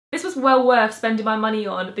This was well worth spending my money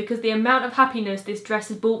on because the amount of happiness this dress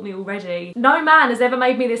has brought me already. No man has ever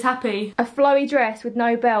made me this happy. A flowy dress with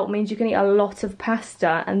no belt means you can eat a lot of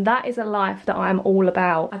pasta, and that is a life that I'm all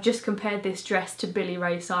about. I've just compared this dress to Billy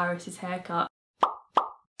Ray Cyrus's haircut.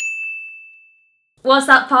 What's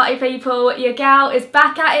up, party people? Your gal is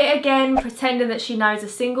back at it again, pretending that she knows a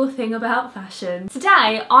single thing about fashion.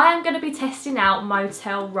 Today, I am going to be testing out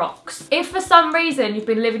Motel Rocks. If for some reason you've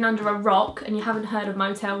been living under a rock and you haven't heard of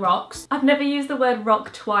Motel Rocks, I've never used the word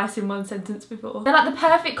rock twice in one sentence before. They're like the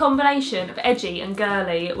perfect combination of edgy and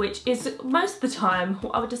girly, which is most of the time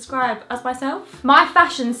what I would describe as myself. My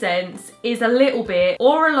fashion sense is a little bit,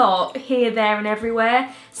 or a lot, here, there and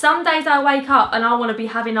everywhere. Some days I wake up and I want to be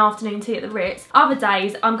having afternoon tea at the Ritz. Other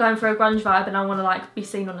days I'm going for a grunge vibe and I want to like be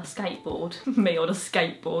seen on a skateboard. Me on a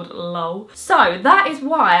skateboard, lol. So that is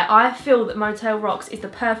why I feel that Motel Rocks is the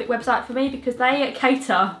perfect website for me, because they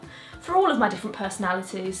cater for all of my different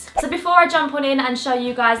personalities. So before I jump on in and show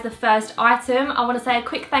you guys the first item, I want to say a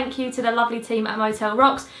quick thank you to the lovely team at Motel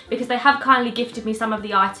Rocks, because they have kindly gifted me some of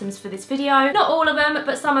the items for this video. Not all of them,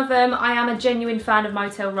 but some of them. I am a genuine fan of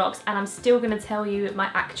Motel Rocks and I'm still going to tell you my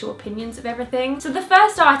actual opinions of everything. So the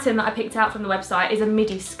first item that I picked out from the website is a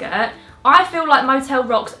midi skirt. I feel like Motel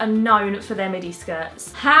Rocks are known for their midi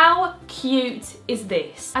skirts. How cute is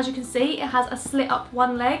this? As you can see, it has a slit up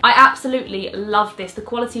one leg. I absolutely love this. The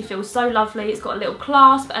quality feels so lovely. It's got a little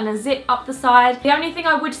clasp and a zip up the side. The only thing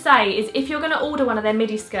I would say is if you're going to order one of their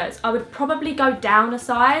midi skirts, I would probably go down a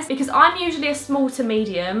size, because I'm usually a small to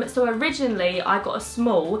medium. So originally I got a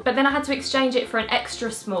small, but then I had to exchange it for an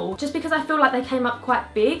extra small just because I feel like they came up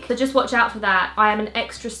quite big. So just watch out for that. I am an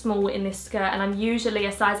extra small in this skirt and I'm usually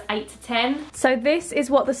a size 8 to 10. So this is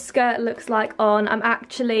what the skirt looks like on. I'm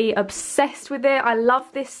actually obsessed with it. I love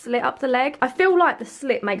this slit up the leg. I feel like the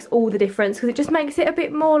slit makes all the difference because it just makes it a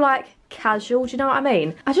bit more like casual, do you know what I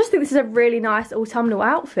mean? I just think this is a really nice autumnal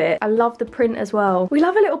outfit. I love the print as well. We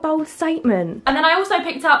love a little bold statement. And then I also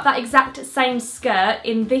picked up that exact same skirt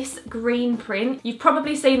in this green print. You've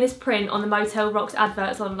probably seen this print on the Motel Rocks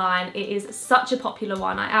adverts online. It is such a popular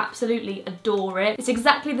one. I absolutely adore it. It's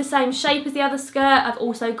exactly the same shape as the other skirt. I've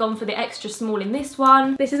also gone for the extra small in this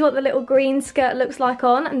one. This is what the little green skirt looks like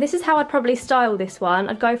on, and this is how I'd probably style this one.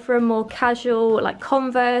 I'd go for a more casual, like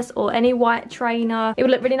Converse or any white trainer. It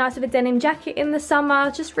would look really nice with a denim jacket in the summer,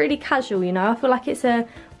 just really casual, you know. I feel like it's a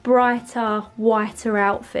brighter, whiter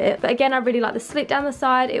outfit. But again, I really like the slit down the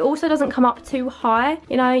side. It also doesn't come up too high,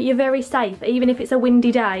 you know. You're very safe. Even if it's a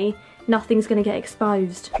windy day, nothing's gonna get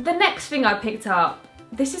exposed. The next thing I picked up,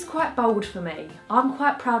 this is quite bold for me. I'm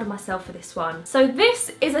quite proud of myself for this one. So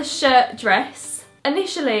this is a shirt dress.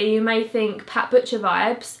 Initially, you may think Pat Butcher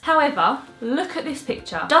vibes. However, look at this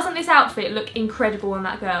picture. Doesn't this outfit look incredible on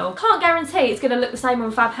that girl? Can't guarantee it's gonna look the same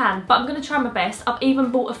on Fab Hand, but I'm gonna try my best. I've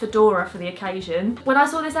even bought a fedora for the occasion. When I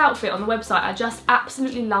saw this outfit on the website, I just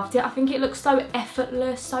absolutely loved it. I think it looks so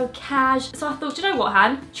effortless, so cash. So I thought, you know what,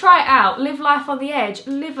 Han? Try it out. Live life on the edge.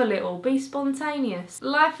 Live a little. Be spontaneous.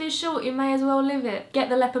 Life is short, you may as well live it. Get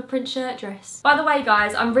the leopard print shirt dress. By the way,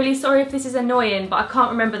 guys, I'm really sorry if this is annoying, but I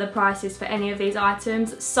can't remember the prices for any of these items.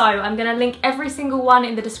 So I'm going to link every single one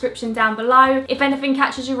in the description down below. If anything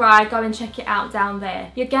catches your eye, go and check it out down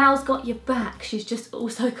there. Your gal's got your back. She's just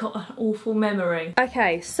also got an awful memory.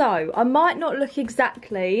 Okay, so I might not look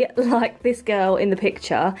exactly like this girl in the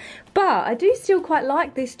picture, but I do still quite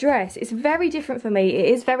like this dress. It's very different for me. It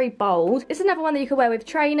is very bold. It's another one that you can wear with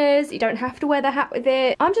trainers. You don't have to wear the hat with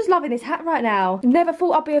it. I'm just loving this hat right now. Never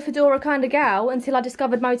thought I'd be a fedora kind of gal until I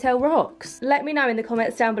discovered Motel Rocks. Let me know in the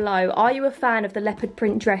comments down below, are you a fan of the leopard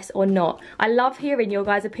print dress or not? I love hearing your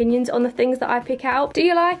guys' opinions on the things that I pick out. Do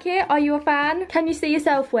you like it? Are you a fan? Can you see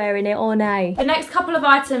yourself wearing it or nay? The next couple of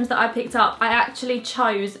items that I picked up, I actually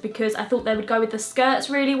chose because I thought they would go with the skirts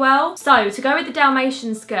really well. So to go with the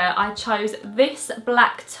Dalmatian skirt, I chose this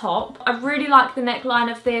black top. I really like the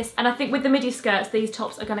neckline of this, and I think with the midi skirts, these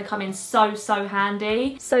tops are going to come in so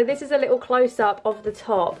handy. So this is a little close-up of the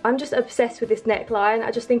top. I'm just obsessed with this neckline.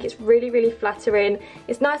 I just think it's really flattering.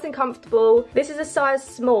 It's nice and comfortable. This is a size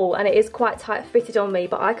small and it is quite tight fitted on me,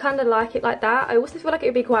 but I kind of like it like that. I also feel like it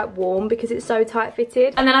would be quite warm because it's so tight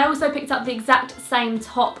fitted. And then I also picked up the exact same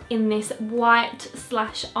top in this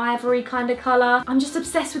white/ivory kind of colour. I'm just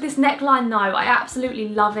obsessed with this neckline though. I absolutely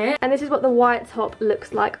love it. And this is what the white top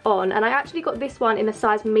looks like on, and I actually got this one in a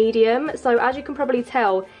size medium, so as you can probably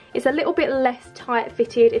tell, it's a little bit less tight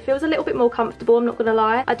fitted. It feels a little bit more comfortable, I'm not gonna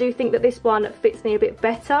lie. I do think that this one fits me a bit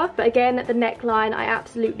better, but again, the neckline I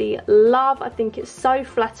absolutely love. I think think it's so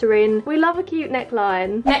flattering. We love a cute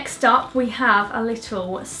neckline. Next up, we have a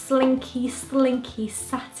little slinky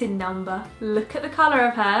satin number. Look at the colour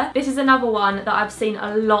of her. This is another one that I've seen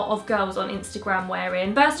a lot of girls on Instagram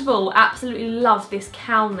wearing. First of all, absolutely love this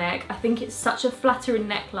cowl neck. I think it's such a flattering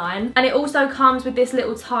neckline. And it also comes with this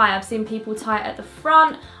little tie. I've seen people tie it at the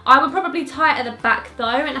front. I would probably tie it at the back though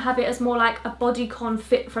and have it as more like a bodycon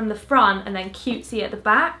fit from the front and then cutesy at the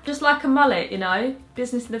back. Just like a mullet, you know?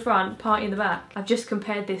 Business in the front, party in the back. I've just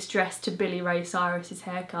compared this dress to Billy Ray Cyrus's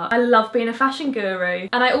haircut. I love being a fashion guru.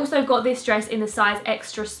 And I also got this dress in the size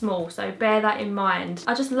extra small, so bear that in mind.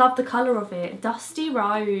 I just love the colour of it. Dusty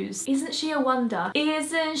Rose. Isn't she a wonder?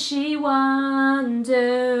 Isn't she wonderful?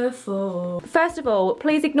 First of all,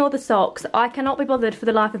 please ignore the socks. I cannot be bothered for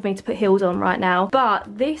the life of me to put heels on right now.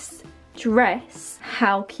 But this dress,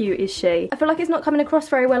 how cute is she? I feel like it's not coming across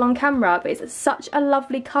very well on camera, but it's such a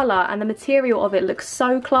lovely colour and the material of it looks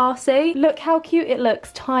so classy. Look how cute it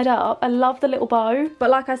looks tied up. I love the little bow. But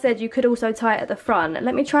like I said, you could also tie it at the front.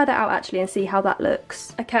 Let me try that out actually and see how that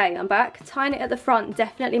looks. Okay, I'm back. Tying it at the front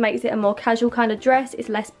definitely makes it a more casual kind of dress. It's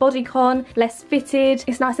less bodycon, less fitted.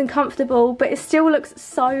 It's nice and comfortable, but it still looks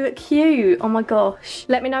so cute. Oh my gosh.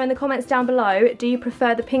 Let me know in the comments down below, do you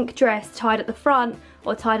prefer the pink dress tied at the front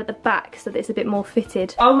or tied at the back so that it's a bit more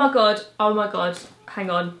fitted? Oh my god, hang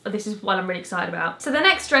on, this is what I'm really excited about. So the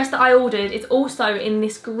next dress that I ordered is also in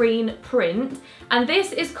this green print, and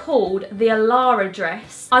this is called the Alara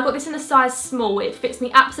dress. I got this in a size small. It fits me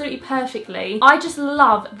absolutely perfectly. I just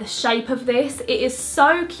love the shape of this. It is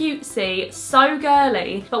so cutesy, so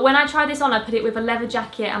girly, but when I tried this on, I put it with a leather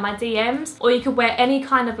jacket and my DMs, or you could wear any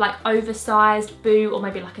kind of like oversized boot, or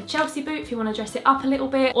maybe like a Chelsea boot if you want to dress it up a little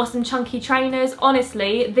bit, or some chunky trainers.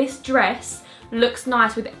 Honestly, this dress looks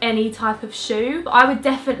nice with any type of shoe, but I would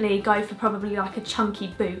definitely go for probably like a chunky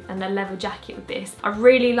boot and a leather jacket with this. I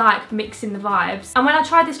really like mixing the vibes. And when I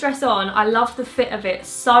tried this dress on, I loved the fit of it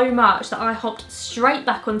so much that I hopped straight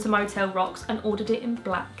back onto Motel Rocks and ordered it in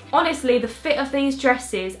black. Honestly, the fit of these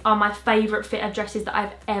dresses are my favourite fit of dresses that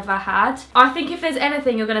I've ever had. I think if there's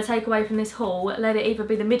anything you're going to take away from this haul, let it either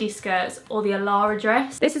be the midi skirts or the Alara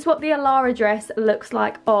dress. This is what the Alara dress looks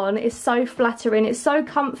like on. It's so flattering, it's so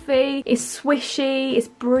comfy, it's swishy, it's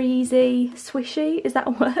breezy. Swishy, is that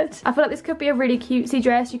a word? I feel like this could be a really cutesy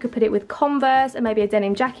dress. You could put it with Converse and maybe a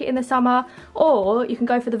denim jacket in the summer, or you can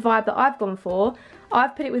go for the vibe that I've gone for.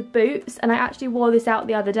 I've put it with boots, and I actually wore this out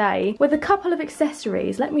the other day with a couple of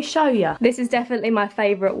accessories. Let me show you. This is definitely my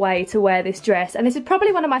favourite way to wear this dress, and this is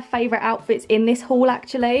probably one of my favourite outfits in this haul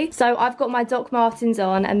actually. So I've got my Doc Martens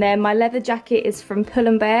on, and then my leather jacket is from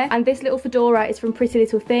Pull & Bear, and this little fedora is from Pretty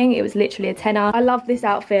Little Thing. It was literally a tenner. I love this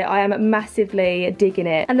outfit. I am massively digging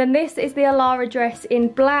it. And then this is the Alara dress in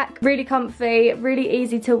black. Really comfy, really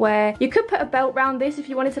easy to wear. You could put a belt round this if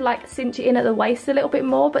you wanted to like cinch it in at the waist a little bit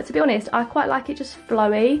more, but to be honest, I quite like it just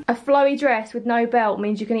flowy. A flowy dress with no belt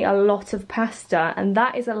means you can eat a lot of pasta, and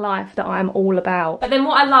that is a life that I'm all about. But then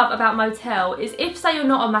what I love about Motel is if, say, you're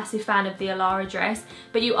not a massive fan of the Alara dress,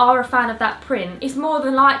 but you are a fan of that print, it's more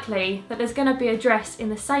than likely that there's going to be a dress in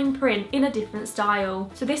the same print in a different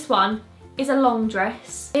style. So this one is a long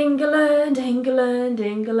dress. England, England,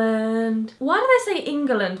 England. Why do they say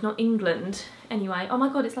England, not England? Anyway, oh my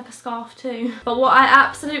god, it's like a scarf too. But what I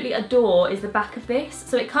absolutely adore is the back of this.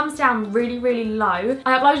 So it comes down really, really low.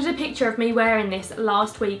 I uploaded a picture of me wearing this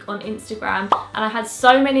last week on Instagram, and I had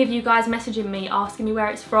so many of you guys messaging me asking me where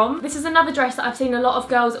it's from. This is another dress that I've seen a lot of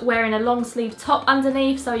girls wearing a long sleeve top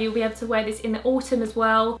underneath, so you'll be able to wear this in the autumn as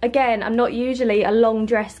well. Again, I'm not usually a long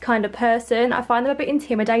dress kind of person. I find them a bit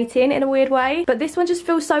intimidating in a weird way, but this one just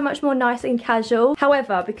feels so much more nice and casual.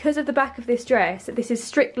 However, because of the back of this dress, this is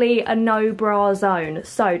strictly a no bra zone,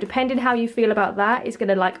 so depending how you feel about that is going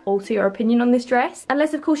to like alter your opinion on this dress,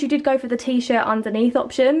 unless of course you did go for the t-shirt underneath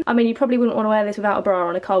option. I mean, you probably wouldn't want to wear this without a bra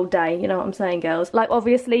on a cold day, you know what I'm saying, girls? Like,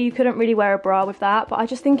 obviously you couldn't really wear a bra with that, but I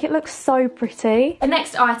just think it looks so pretty. The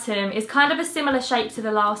next item is kind of a similar shape to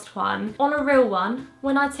the last one. On a real one,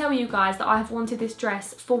 when I tell you guys that I have wanted this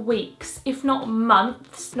dress for weeks, if not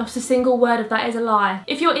months, not a single word of that is a lie.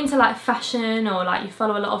 If you're into like fashion, or like you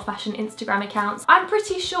follow a lot of fashion Instagram accounts, I'm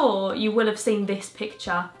pretty sure you will have seen this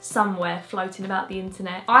picture somewhere floating about the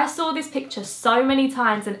internet. I saw this picture so many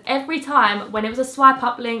times, and every time when it was a swipe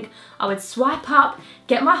up link, I would swipe up,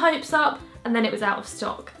 get my hopes up, and then it was out of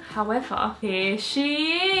stock. However, here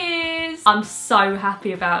she is. I'm so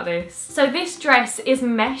happy about this. So this dress is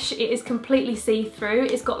mesh. It is completely see-through.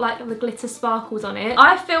 It's got like the glitter sparkles on it.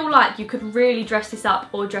 I feel like you could really dress this up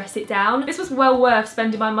or dress it down. This was well worth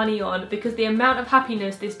spending my money on because the amount of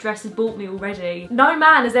happiness this dress has brought me already. No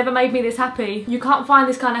man has ever made me this happy. You can't find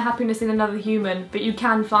this kind of happiness in another human, but you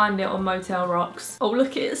can find it on Motel Rocks. Oh,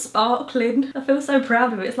 look at it sparkling. I feel so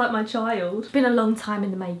proud of it. It's like my child. It's been a long time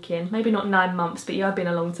in the making. Maybe not 9 months, but yeah, I've been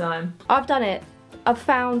a long time. I've done it. I've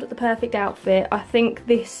found the perfect outfit. I think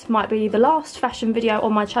this might be the last fashion video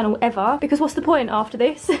on my channel ever, because what's the point after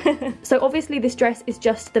this? So obviously this dress is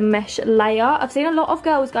just the mesh layer. I've seen a lot of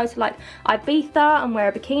girls go to like Ibiza and wear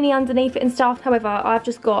a bikini underneath it and stuff. However, I've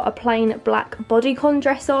just got a plain black bodycon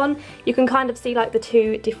dress on. You can kind of see like the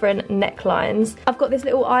 2 different necklines. I've got this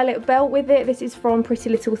little eyelet belt with it. This is from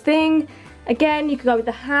Pretty Little Thing. Again, you could go with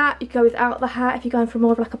the hat, you could go without the hat if you're going for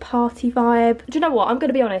more of like a party vibe. Do you know what? I'm going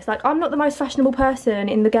to be honest, like I'm not the most fashionable person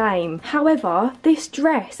in the game. However, this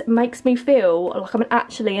dress makes me feel like I'm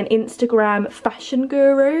actually an Instagram fashion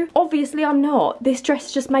guru. Obviously I'm not. This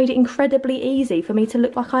dress just made it incredibly easy for me to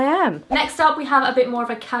look like I am. Next up we have a bit more of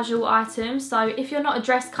a casual item. So if you're not a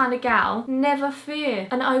dress kind of gal, never fear.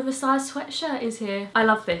 An oversized sweatshirt is here. I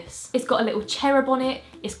love this. It's got a little cherub on it.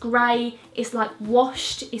 It's grey. It's like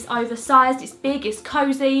washed. It's oversized. It's big, it's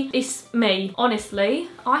cozy, it's me. Honestly,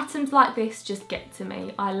 items like this just get to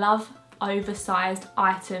me. I love oversized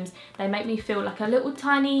items. They make me feel like a little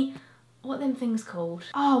tiny, what are them things called?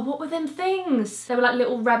 Oh, what were them things? They were like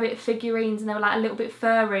little rabbit figurines and they were like a little bit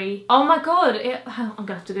furry. Oh my god, I'm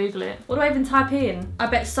gonna have to Google it. What do I even type in? I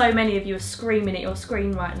bet so many of you are screaming at your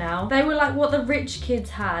screen right now. They were like what the rich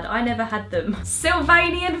kids had. I never had them.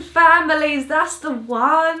 Sylvanian Families, that's the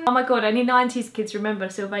one. Oh my god, any 90s kids remember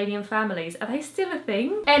Sylvanian Families? Are they still a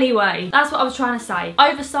thing? Anyway, that's what I was trying to say.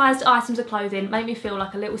 Oversized items of clothing make me feel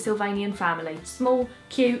like a little Sylvanian family. Small,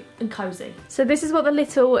 cute and cozy. So this is what the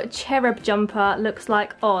little cherub jumper looks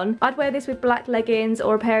like on. I'd wear this with black leggings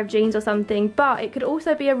or a pair of jeans or something, but it could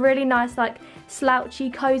also be a really nice like slouchy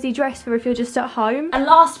cozy dress for if you're just at home. And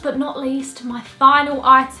last but not least, my final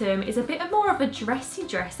item is a bit more of a dressy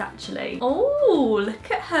dress actually. Oh,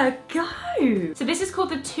 look at her go. So this is called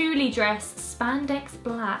the Thule dress, spandex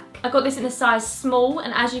black. I got this in a size small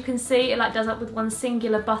and as you can see it like does up with one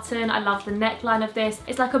singular button. I love the neckline of this.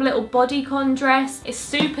 It's like a little bodycon dress. It's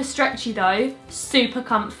super stretchy though, super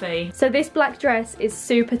comfy. So this black dress is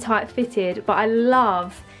super tight fitted, but I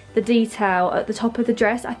love the detail at the top of the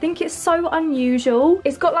dress. I think it's so unusual.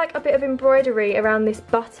 It's got like a bit of embroidery around this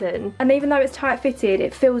button, and even though it's tight fitted,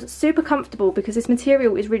 it feels super comfortable because this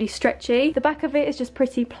material is really stretchy. The back of it is just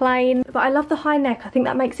pretty plain, but I love the high neck. I think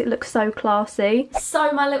that makes it look so classy.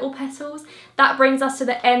 So my little petals, that brings us to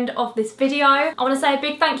the end of this video. I want to say a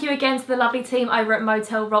big thank you again to the lovely team over at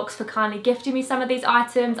Motel Rocks for kindly gifting me some of these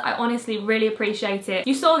items. I honestly really appreciate it.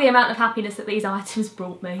 You saw the amount of happiness that these items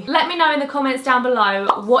brought me. Let me know in the comments down below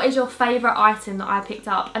what is your favourite item that I picked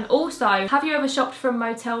up, and also have you ever shopped from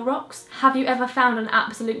Motel Rocks? Have you ever found an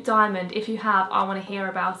absolute diamond? If you have, I want to hear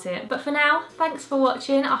about it. But for now, thanks for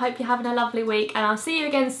watching. I hope you're having a lovely week and I'll see you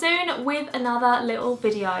again soon with another little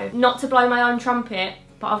video. Not to blow my own trumpet,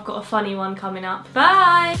 but I've got a funny one coming up.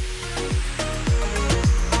 Bye!